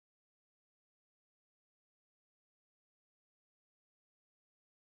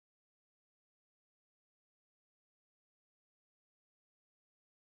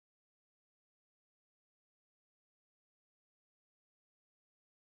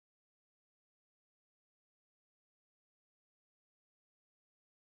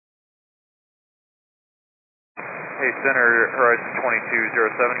Hey, Center, Horizon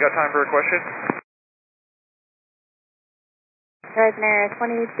 2207. Got time for a question? Horizon Air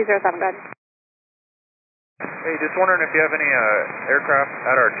 2207, go ahead. Hey, just wondering if you have any aircraft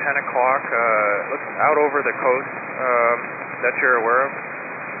at our 10 o'clock, looks out over the coast that you're aware of.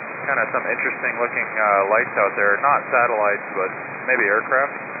 Kind of some interesting looking lights out there. Not satellites, but maybe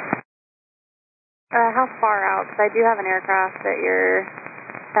aircraft. How far out? Because I do have an aircraft at your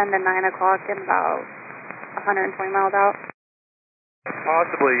 10 to 9 o'clock and about 120 miles out.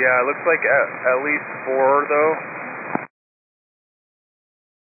 Possibly, yeah. It looks like at least 4, though.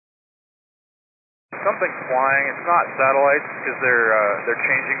 Something's flying. It's not satellites because they're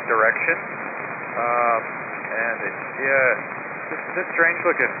changing direction. And just strange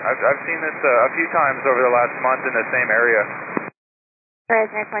looking. I've seen this a few times over the last month in the same area.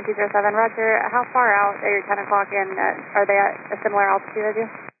 Horizon Air 2207, Roger. How far out at your 10 o'clock and are they at a similar altitude as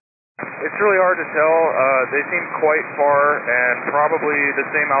you? It's really hard to tell. They seem quite far and probably the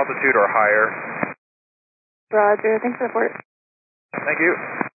same altitude or higher. Roger. Thanks for the report. Thank you.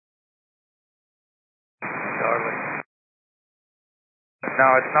 Starlink. No,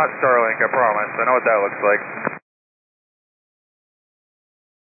 it's not Starlink, I promise. I know what that looks like.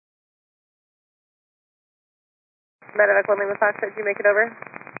 Medevac 1 Lima Fox, did you make it over?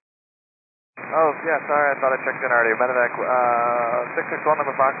 Oh, yeah, sorry, I thought I checked in already. Medevac 661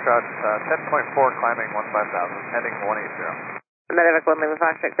 Lima Foxtrot, 10.4 climbing 15,000, heading 180. Medevac 1 Lima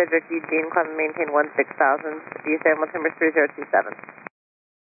Foxtrot, Cedric Eugene, climb and maintain 16,000. DSM 1 number 3027.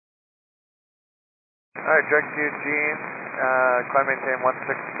 Alright, direct to Eugene, climb and maintain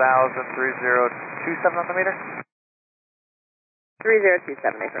 16,000, 3027 on the meter?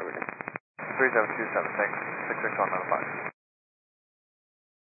 3027, affirmative. 3027, thanks. 661 Lima Fox.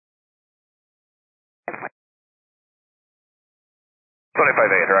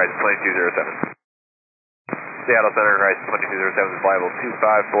 25-8, Horizon 2207. Seattle Center, Horizon 2207 is liable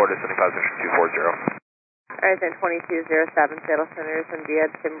 254 to 75 position 240. Horizon 2207, Seattle Center is in via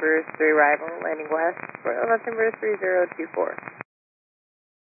Timbers 3 arrival, landing west, on Timbers 3024.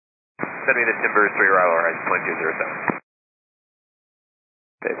 Send me the Timbers 3 arrival, Horizon 2207.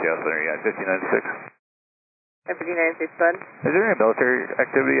 Okay, Seattle Center, yeah, 1596. And 5996, go ahead. Is there any military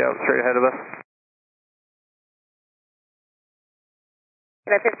activity out straight ahead of us?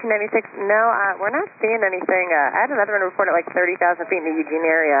 And at 1596, no, we're not seeing anything. I had another one report at like 30,000 feet in the Eugene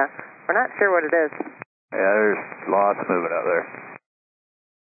area. We're not sure what it is. Yeah, there's lots moving out there.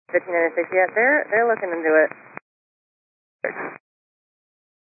 1596, yeah, they're looking into it. Thanks.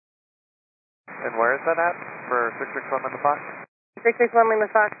 And where is that at for 661 Lima Fox? 661 Lima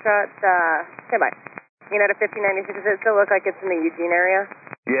Foxtrot, stand by. You know, to 1596, does it still look like it's in the Eugene area?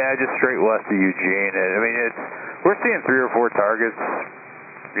 Yeah, just straight west of Eugene. I mean, we're seeing 3 or 4 targets.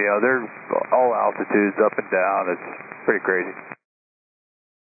 You know, they're all altitudes, up and down. It's pretty crazy.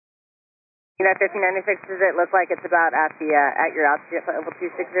 You know, 1596, does it look like it's about at your altitude at level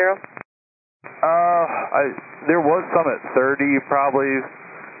 260? There was some at 30 probably.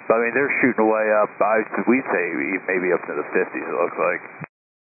 But, I mean, they're shooting way up. We'd say maybe up to the 50s, it looks like.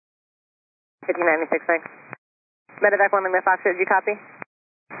 1596, thanks. Medevac 1 Lima Fox, did you copy?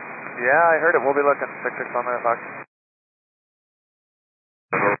 Yeah, I heard it. We'll be looking. 661 Lima Fox.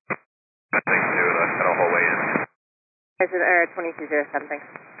 Thanks to kind of whole way in. This is 2207, thanks.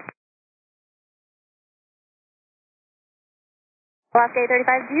 Alaska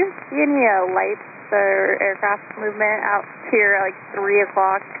 835, do you see any lights or aircraft movement out here at like 3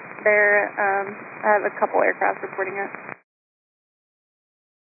 o'clock there? I have a couple aircraft reporting it.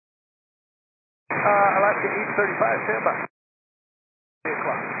 Alaska 835, stand by. 3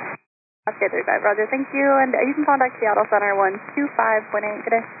 o'clock. Alaska 835, Roger, thank you. And you can contact Seattle Center 125.8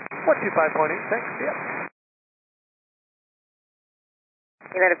 today. 125.8, thanks, yep.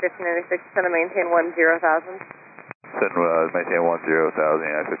 United 1596, send to maintain 10,000. Send maintain 10,000,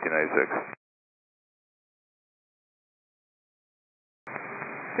 yeah, 1596.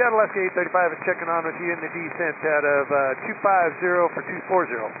 Seattle Alaska 835 is checking on with you in the descent out of 250 for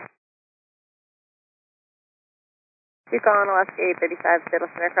 240. Yukon, Alaska 835, Seattle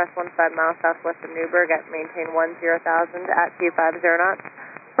Center, cross 15 miles southwest of Newburgh at maintain 10,000 at Q50 knots.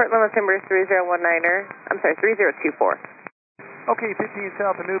 Portland Timbers 3019er, I'm sorry, 3024. Okay, 15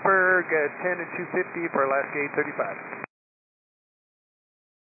 south of Newburgh at 10 and 250 for Alaska 835.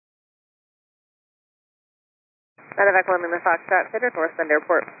 Medevac 1 Lima Foxtrot, Cedric North Bend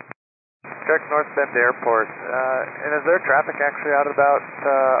Airport. Direct North Bend Airport. And is there traffic actually out about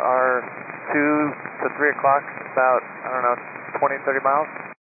our 2 to 3 o'clock, about, I don't know, 20, 30 miles?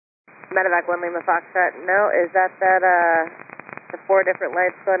 Medevac 1 Lima Foxtrot, no, is that to 4 different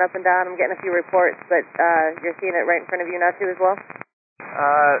lights going up and down. I'm getting a few reports, but you're seeing it right in front of you now too as well?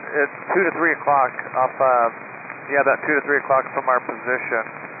 It's 2 to 3 o'clock up, about 2 to 3 o'clock from our position.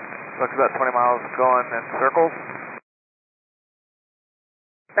 Looks about 20 miles going in circles.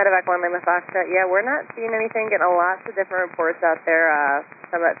 Medevac 1 Lima Foxtrot, yeah, we're not seeing anything, getting lots of different reports out there,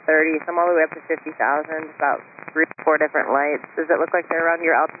 some at 30, some all the way up to 50,000, about 3 or 4 different lights. Does it look like they're around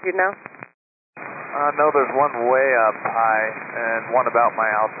your altitude now? No, there's one way up high and one about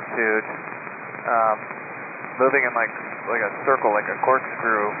my altitude, moving in like a circle, like a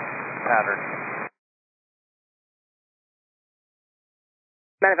corkscrew pattern.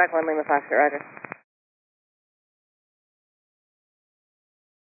 Medevac 1 Lima Foxtrot, roger.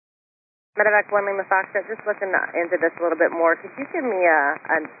 Medevac 1 Lima Foxtrot, just looking into this a little bit more. Could you give me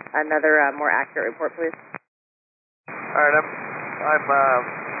another more accurate report, please? All right, I'm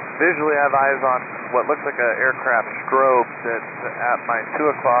visually have eyes on what looks like an aircraft strobe that's at my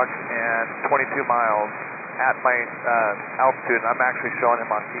 2 o'clock and 22 miles at my altitude. I'm actually showing him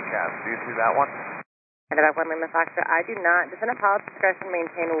on TCAS. Do you see that one? Medevac 1 Lima Foxtrot, I do not. Descendant pilot discretion,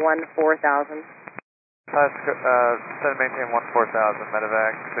 maintain 14000. Descend maintain 14000,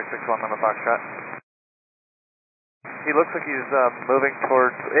 Medevac 661 Lima Foxtrot. He looks like he's moving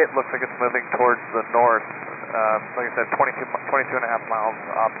towards, it looks like it's moving towards the north. Like I said, 22 and a half miles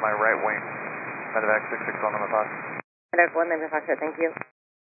off my right wing. Medevac 661 Lima Fox. Medevac 1 Lima Foxtrot, thank you.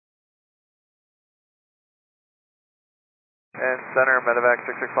 And center, Medevac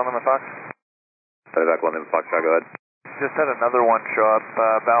 661 Lima Fox. Medevac 1 Lima Foxtrot, go ahead. Just had another one show up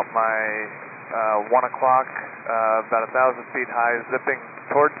about my 1 o'clock, about 1,000 feet high, zipping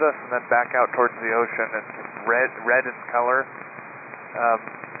towards us and then back out towards the ocean. It's red in color,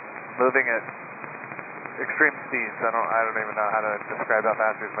 moving at extreme speeds. I don't even know how to describe how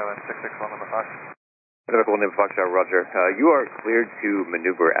fast he's moving. 661 Lima Fox. Medevac 1 Lima Foxtrot, roger. You are cleared to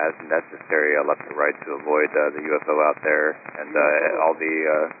maneuver as necessary, left and right, to avoid the UFO out there, and all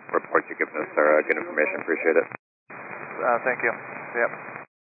the reports you've given us are good information. Appreciate it. Thank you. Yep.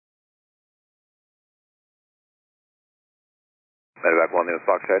 Medevac 1 Lima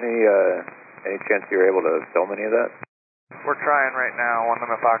Foxtrot, any chance you're able to film any of that? We're trying right now, 1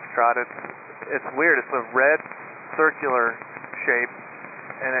 Lima Foxtrot. It's weird. It's a red circular shape,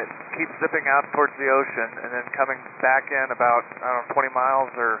 and it keeps zipping out towards the ocean and then coming back in about, 20 miles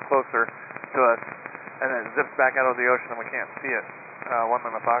or closer to us, and then it zips back out of the ocean and we can't see it. 1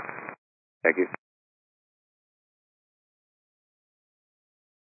 Lima Fox. Thank you.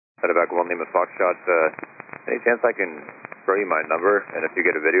 Medevac 1 Lima Foxtrot, any chance I can throw you my number, and if you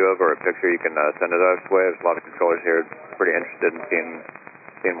get a video of or a picture, you can send it our way. There's a lot of controllers here pretty interested in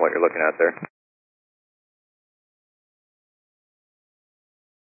seeing what you're looking at there.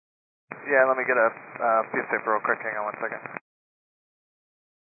 Yeah, let me get a piece of paper real quick. Hang on 1 second.